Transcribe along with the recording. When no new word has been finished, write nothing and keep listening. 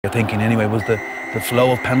Thinking anyway was the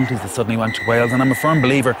flow of penalties that suddenly went to Wales, and I'm a firm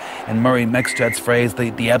believer in Murray Mexted's phrase,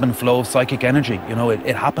 the ebb and flow of psychic energy. You know,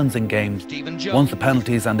 it happens in games. Once the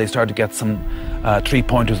penalties and they started to get some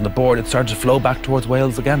 3-pointers on the board, it started to flow back towards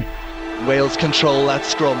Wales again. Wales control that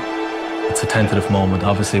scrum. It's a tentative moment,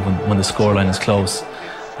 obviously, when the scoreline is close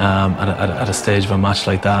at a stage of a match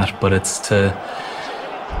like that, but it's to,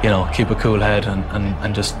 you know, keep a cool head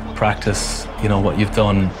and just practice, you know, what you've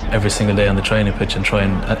done every single day on the training pitch and try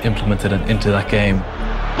and implement it into that game.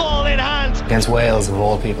 Ball in hand! Against Wales, of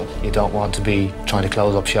all people, you don't want to be trying to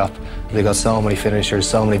close up shop. They've got so many finishers,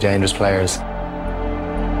 so many dangerous players.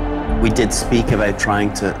 We did speak about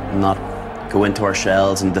trying to not go into our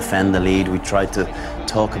shells and defend the lead. We tried to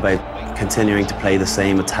talk about continuing to play the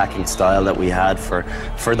same attacking style that we had for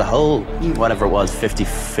the whole, whatever it was,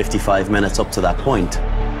 55 minutes up to that point.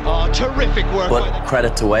 Oh, terrific work. But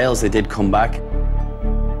credit to Wales, they did come back.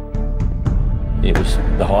 It was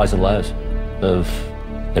the highs and lows of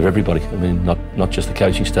everybody. I mean, not just the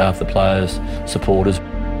coaching staff, the players, supporters.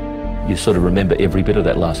 You sort of remember every bit of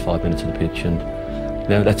that last 5 minutes of the pitch, and you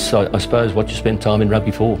know, that's, I suppose, what you spend time in rugby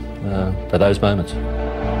for those moments.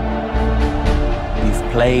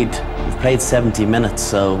 You've played 70 minutes,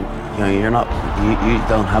 so you know you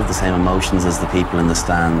don't have the same emotions as the people in the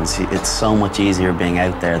stands. It's so much easier being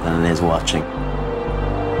out there than it is watching.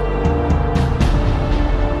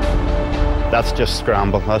 That's just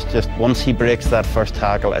scramble. That's just, once he breaks that first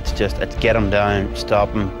tackle, it's get him down, stop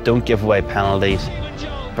him, don't give away penalties,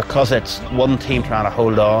 because it's one team trying to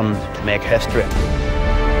hold on to make history.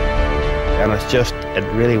 And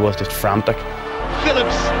it really was just frantic.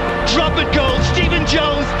 Phillips, drop it goal, Stephen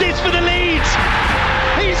Jones, this for the lead!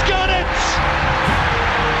 He's got it!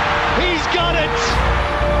 He's got it!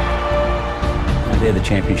 They're the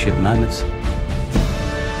championship moments.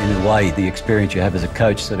 In a way, the experience you have as a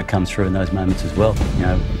coach sort of comes through in those moments as well. You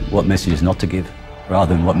know, what messages not to give,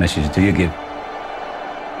 rather than what messages do you give.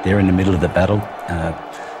 They're in the middle of the battle.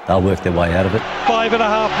 They'll work their way out of it.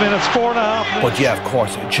 5.5 minutes, 4.5 minutes. But yeah, of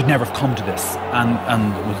course, it should never have come to this.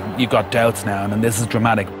 And you've got doubts now, and this is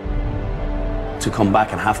dramatic. To come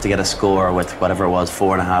back and have to get a score with whatever it was,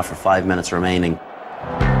 4.5 or 5 minutes remaining.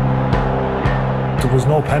 There was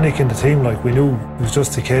no panic in the team. Like, we knew it was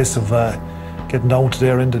just a case of getting down to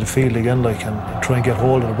their end of the field again, like, and try and get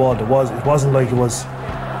hold of the ball. It wasn't like it was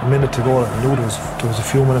a minute to go. I knew there was a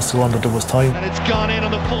few minutes to go and that there was time. And it's gone in on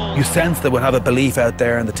the full. You sense they would have a belief out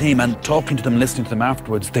there in the team, and talking to them, listening to them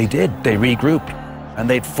afterwards, they did. They regrouped, and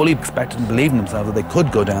they'd fully expected and believed in themselves that they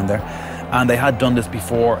could go down there. And they had done this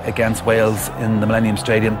before against Wales in the Millennium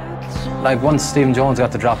Stadium. Like, once Stephen Jones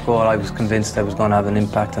got the drop goal, I was convinced it was going to have an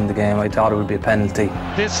impact on the game. I thought it would be a penalty.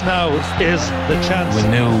 This now is the chance. We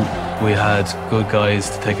knew we had good guys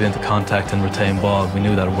to take it into contact and retain ball. We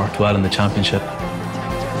knew that it worked well in the championship.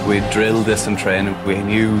 We drilled this in training. We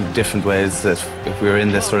knew different ways that if we were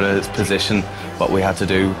in this sort of position, what we had to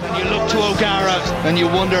do. And you look to O'Gara and you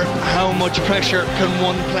wonder how much pressure can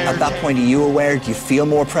one player At that point, are you aware? Do you feel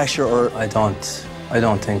more pressure, or? I don't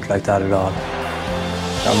think like that at all.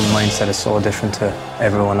 That mindset is so different to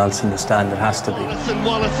everyone else in the stand. It has to be.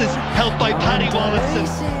 Wallace is helped by Paddy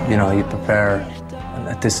Wallace. You know, you prepare.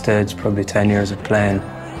 At this stage, probably 10 years of playing,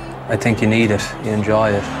 I think you need it, you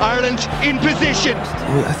enjoy it. Ireland in position.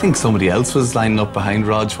 I think somebody else was lining up behind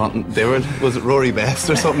Rog. Was it Rory Best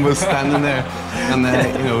or something was standing there? And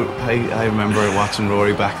you know, I remember watching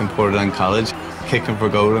Rory back in Portadown College, kicking for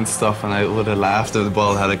goal and stuff, and I would have laughed if the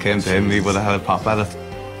ball had came to him, he would have had a pop at it.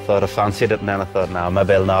 Thought I fancied it, and then I thought, no,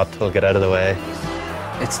 maybe I'll not, he'll get out of the way.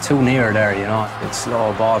 It's too near there, you know. It's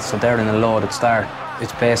slow ball, so they're in a loaded start.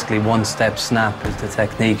 It's basically one step snap is the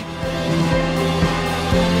technique.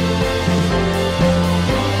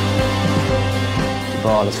 The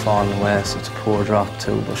ball is falling away, so it's a poor drop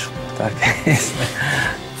too, but in that case...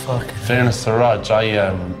 Fuck. In fairness to Rog,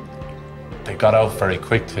 they got out very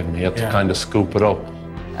quickly and he had to kind of scoop it up.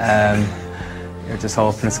 You're just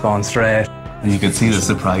hoping it's going straight. And you could see the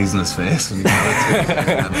surprise in his face when he got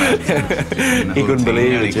it. He couldn't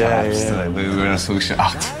believe it, yeah. We were so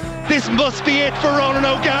shocked. This must be it for Ronan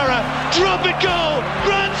O'Gara. Drop it goal!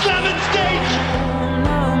 Grand Slam at stake!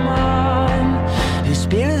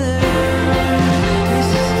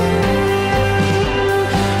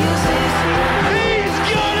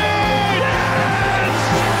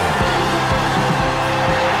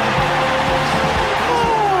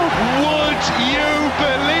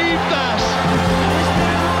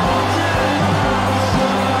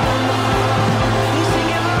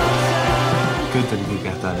 Good that he could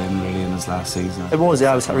get that in really in his last season. It was,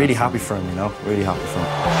 yeah, I was really happy for him, you know, really happy for him.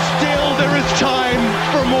 Still there is time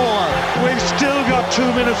for more. We've still got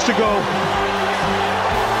 2 minutes to go.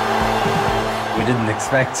 We didn't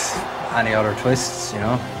expect any other twists, you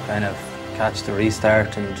know, kind of catch the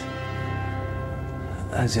restart, and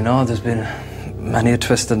as you know, there's been many a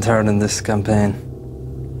twist and turn in this campaign.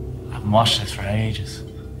 I haven't watched this for ages.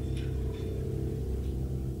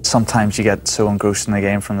 Sometimes you get so engrossed in the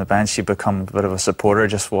game from the bench, you become a bit of a supporter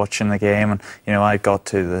just watching the game. And you know, I got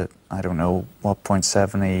to the, I don't know what point,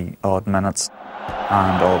 70 odd minutes,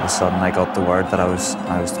 and all of a sudden I got the word that I was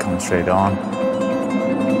coming straight on.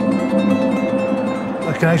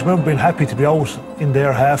 I can actually remember being happy to be out in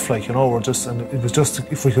their half, like, you know, and it was just,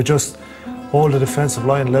 if we could just hold the defensive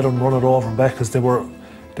line, let them run it over and back, because they were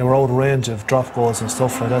out of range of drop goals and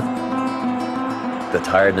stuff like that. The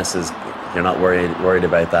tiredness is, you're not worried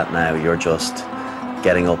about that now. You're just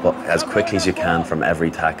getting up as quickly as you can from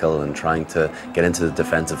every tackle and trying to get into the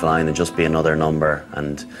defensive line and just be another number.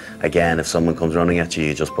 And again, if someone comes running at you,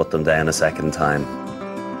 you just put them down a second time.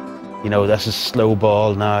 You know, this is slow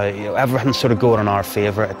ball now. You know, everything's sort of going in our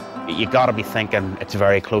favour. You got to be thinking it's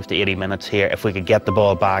very close to 80 minutes here. If we could get the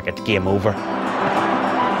ball back, it's game over.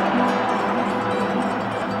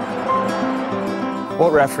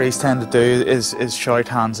 What referees tend to do is shout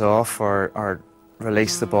hands off or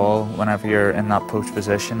release the ball whenever you're in that post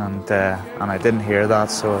position, and I didn't hear that,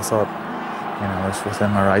 so I thought, you know, it's within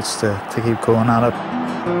my rights to keep going at it.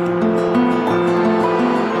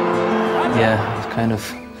 Yeah, it's kind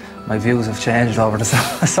of, my views have changed over the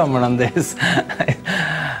summer on this.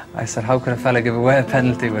 I said, how could a fella give away a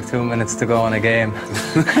penalty with 2 minutes to go in a game?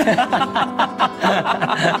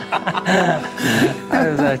 I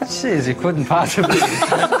was like, jeez, you couldn't possibly.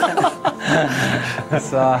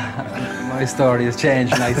 So my story has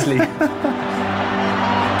changed nicely.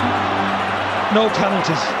 No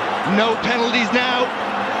penalties. No penalties now.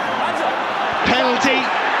 Penalty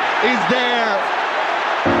is there.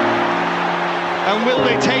 And will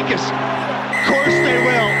they take it? Of course they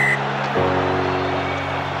will.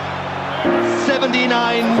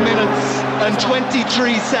 79 minutes and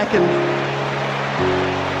 23 seconds.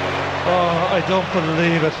 Oh, I don't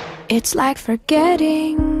believe it. It's like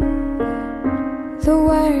forgetting the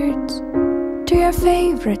words to your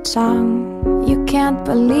favorite song. You can't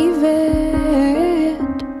believe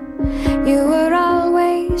it. You were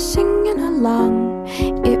always singing along.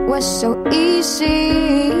 It was so easy,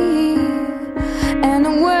 and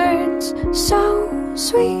the words so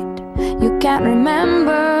sweet. You can't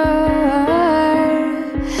remember.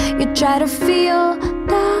 You try to feel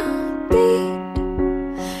the beat.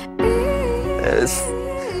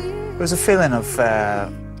 It was a feeling of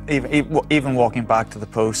even walking back to the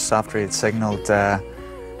posts after he'd signalled,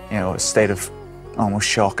 you know, a state of almost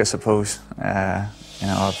shock, I suppose. You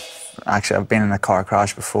know, I've been in a car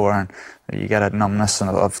crash before, and you get a numbness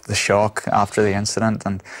of the shock after the incident,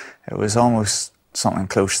 and it was almost something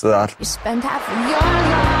close to that. You spend half of your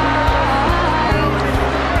life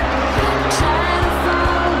trying to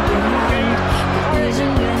fall behind,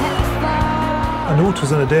 losing your head far. I knew it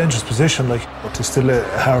was in a dangerous position, like, but it's still a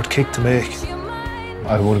hard kick to make.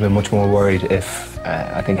 I would have been much more worried if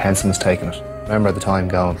I think Henson was taking it. I remember at the time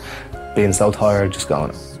being so tired, just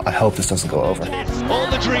going, I hope this doesn't go over. All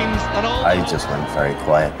the dreams and all... I just went very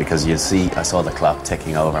quiet because I saw the clock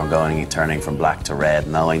ticking over. I'm turning from black to red,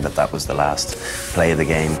 knowing that was the last play of the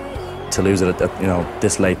game. To lose it at you know,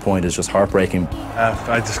 this late point is just heartbreaking.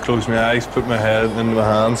 I just closed my eyes, put my head in my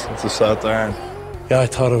hands, and just sat there. And... Yeah, I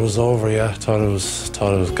thought it was over, yeah. I thought it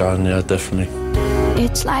was gone, yeah, definitely.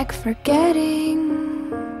 It's like forgetting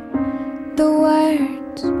the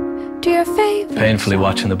words to your favorite. Painfully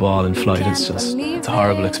watching the ball in flight, it's a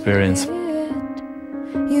horrible experience.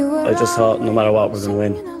 I just thought no matter what, we're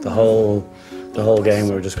going to win. The whole game,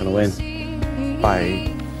 we were just going to win. By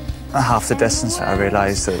half the distance, I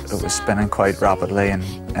realised that it was spinning quite rapidly and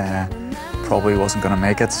probably wasn't going to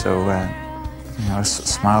make it, so you know, a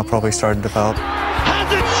smile probably started to develop.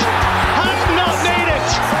 Has it? Has not made it!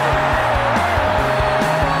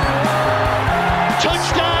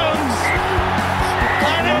 Touchdown!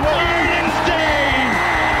 And it's Ireland's day!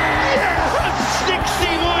 Yes!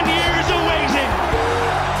 61 years awaiting!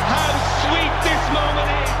 How sweet this moment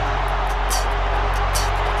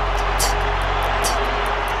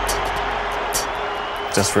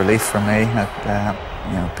is! Just relief for me.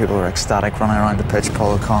 You know, people were ecstatic running around the pitch.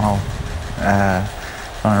 Paul O'Connell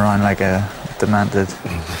running around like a demented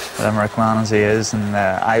Limerick man as he is, and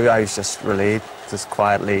I was just relieved, just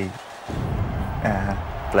quietly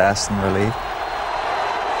blessed and relieved.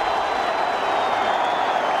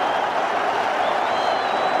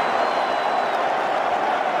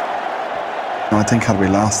 I think had we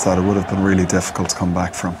lost that, it would have been really difficult to come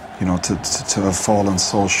back from. You know, to have fallen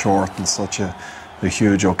so short in such a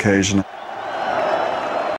huge occasion.